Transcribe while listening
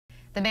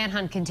The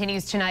manhunt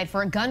continues tonight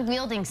for a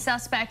gun-wielding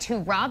suspect who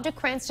robbed a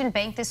Cranston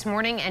bank this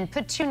morning and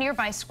put two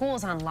nearby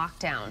schools on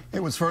lockdown.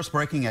 It was first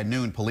breaking at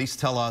noon. Police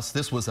tell us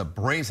this was a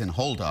brazen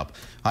holdup.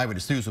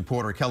 Eyewitness News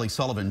reporter Kelly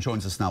Sullivan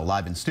joins us now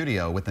live in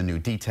studio with the new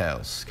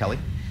details. Kelly?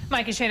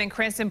 Mike and Shannon,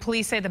 Cranston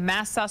police say the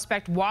masked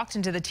suspect walked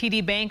into the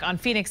TD Bank on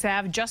Phenix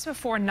Ave just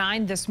before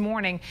 9 this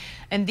morning.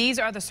 And these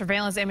are the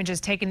surveillance images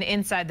taken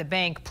inside the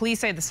bank. Police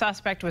say the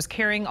suspect was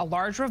carrying a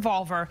large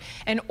revolver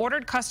and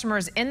ordered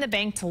customers in the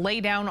bank to lay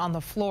down on the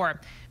floor.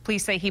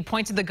 Police say he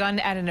pointed the gun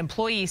at an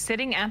employee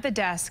sitting at the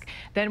desk,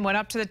 then went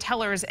up to the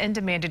tellers and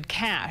demanded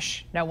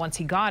cash. Now, once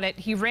he got it,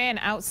 he ran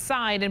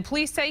outside, and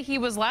police say he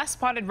was last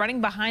spotted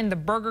running behind the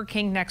Burger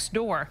King next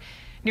door.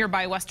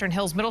 Nearby Western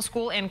Hills Middle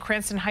School and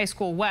Cranston High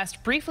School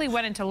West briefly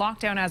went into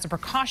lockdown as a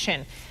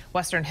precaution.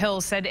 Western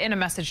Hills said in a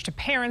message to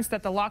parents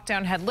that the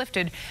lockdown had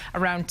lifted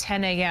around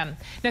 10 a.m.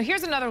 Now,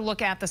 here's another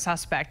look at the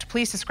suspect.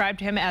 Police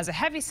described him as a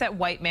heavyset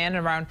white man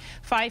around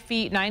 5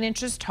 feet 9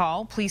 inches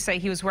tall. Police say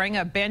he was wearing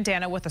a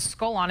bandana with a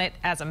skull on it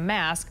as a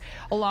mask,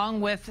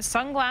 along with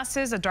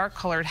sunglasses, a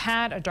dark-colored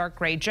hat, a dark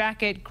gray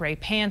jacket, gray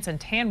pants, and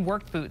tan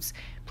work boots.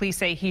 Police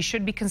say he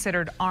should be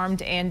considered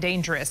armed and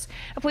dangerous.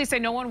 Police say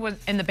no one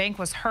in the bank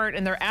was hurt,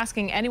 and they're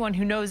asking anyone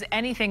who knows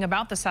anything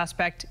about the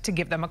suspect to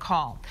give them a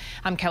call.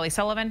 I'm Kelly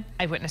Sullivan,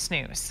 Eyewitness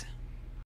News.